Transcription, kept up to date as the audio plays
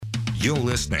You're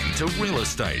listening to Real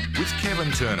Estate with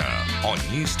Kevin Turner on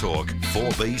News Talk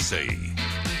 4BC.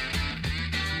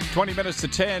 20 minutes to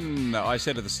 10, I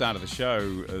said at the start of the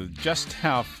show, just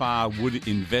how far would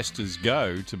investors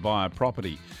go to buy a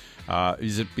property?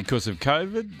 Is it because of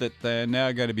COVID that they're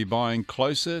now going to be buying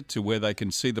closer to where they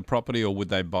can see the property, or would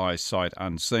they buy sight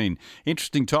unseen?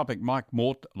 Interesting topic. Mike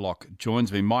Mortlock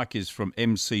joins me. Mike is from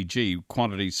MCG,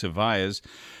 Quantity Surveyors.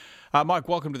 Mike,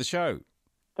 welcome to the show.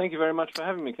 Thank you very much for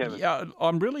having me, Kevin. Yeah,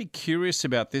 I'm really curious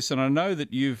about this, and I know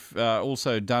that you've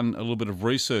also done a little bit of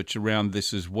research around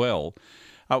this as well.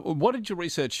 What did your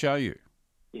research show you?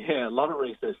 Yeah, a lot of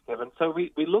research, Kevin. So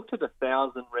we looked at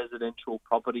 1,000 residential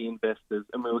property investors,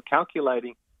 and we were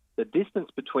calculating the distance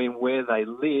between where they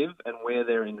live and where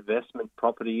their investment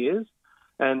property is.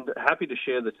 And happy to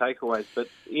share the takeaways, but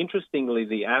interestingly,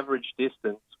 the average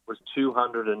distance was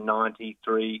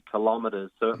 293 kilometres.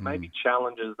 So it maybe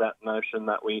challenges that notion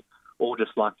that we all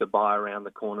just like to buy around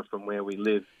the corner from where we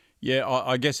live. Yeah,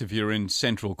 I guess if you're in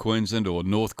central Queensland or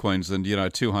North Queensland,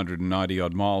 290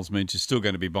 odd miles means you're still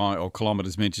going to be buying, or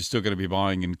kilometres means you're still going to be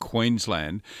buying in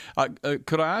Queensland.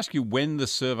 Could I ask you when the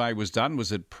survey was done?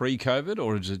 Was it pre-COVID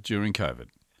or is it during COVID?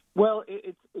 Well,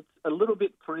 it's a little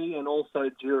bit pre and also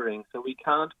during, so we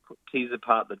can't tease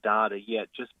apart the data yet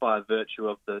just by virtue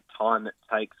of the time it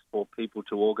takes for people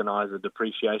to organise a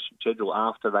depreciation schedule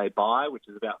after they buy, which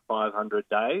is about 500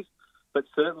 days. But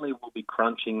certainly we'll be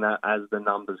crunching that as the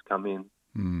numbers come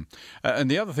in.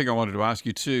 And the other thing I wanted to ask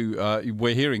you too,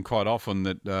 we're hearing quite often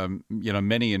that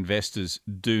many investors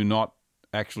do not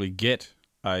actually get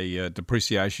a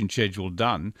depreciation schedule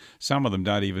done. Some of them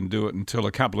don't even do it until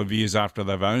a couple of years after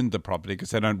they've owned the property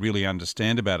because they don't really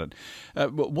understand about it.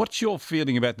 What's your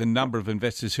feeling about the number of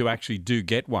investors who actually do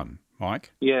get one,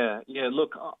 Mike? Yeah.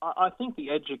 Look, I think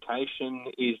the education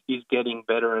is getting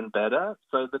better and better.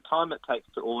 So the time it takes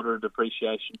to order a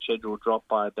depreciation schedule dropped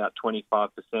by about 25%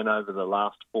 over the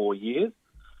last 4 years.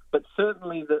 But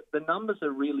certainly the numbers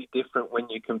are really different when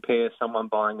you compare someone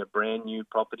buying a brand new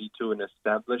property to an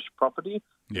established property.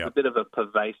 Yeah. It's a bit of a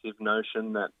pervasive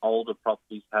notion that older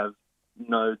properties have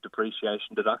no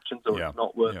depreciation deductions or it's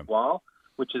not worthwhile,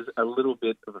 which is a little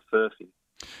bit of a furphy.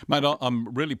 Mate,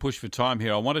 I'm really pushed for time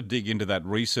here. I want to dig into that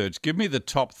research. Give me the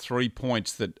top 3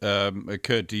 points that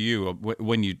occurred to you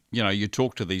when you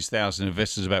talk to these 1,000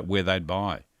 investors about where they'd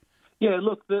buy. Yeah,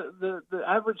 look, the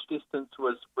average distance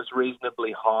was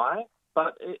reasonably high,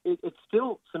 but it's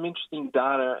still some interesting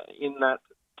data in that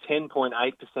 10.8%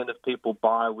 of people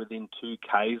buy within 2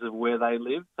 Ks of where they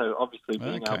live, so obviously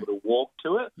being able to walk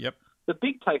to it. Yep. The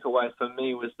big takeaway for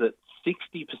me was that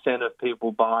 60% of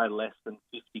people buy less than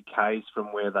 50 Ks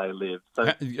from where they live.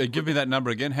 So give me that number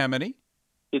again. How many?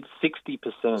 It's 60%.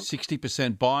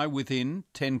 60% buy within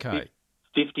 10K?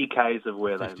 50 Ks of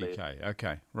where they live. 50K,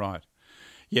 okay, right.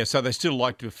 Yeah, so they still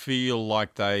like to feel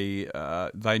like they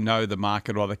know the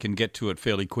market or they can get to it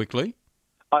fairly quickly?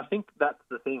 I think that's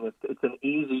the thing. It's an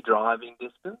easy driving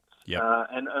distance. Yep.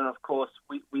 And of course,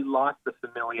 we like the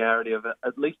familiarity of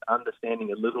at least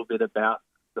understanding a little bit about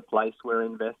the place we're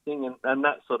investing. And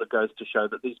that sort of goes to show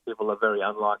that these people are very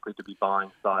unlikely to be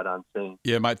buying sight unseen.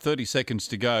 Yeah, mate, 30 seconds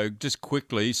to go. Just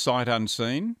quickly, sight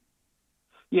unseen?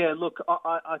 Yeah, look,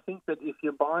 I think that if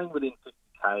you're buying within 50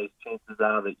 Ks, chances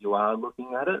are that you are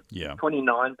looking at it. Yeah.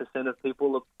 29% of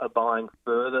people are buying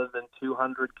further than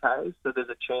 200 Ks, so there's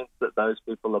a chance that those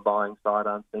people are buying sight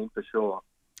unseen for sure.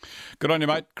 Good on you,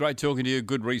 mate. Great talking to you.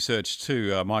 Good research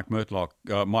too. Mike Mortlock.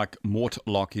 Mike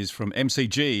Mortlock is from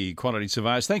MCG, Quantity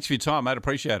Surveyors. Thanks for your time, mate.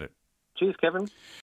 Appreciate it. Cheers, Kevin.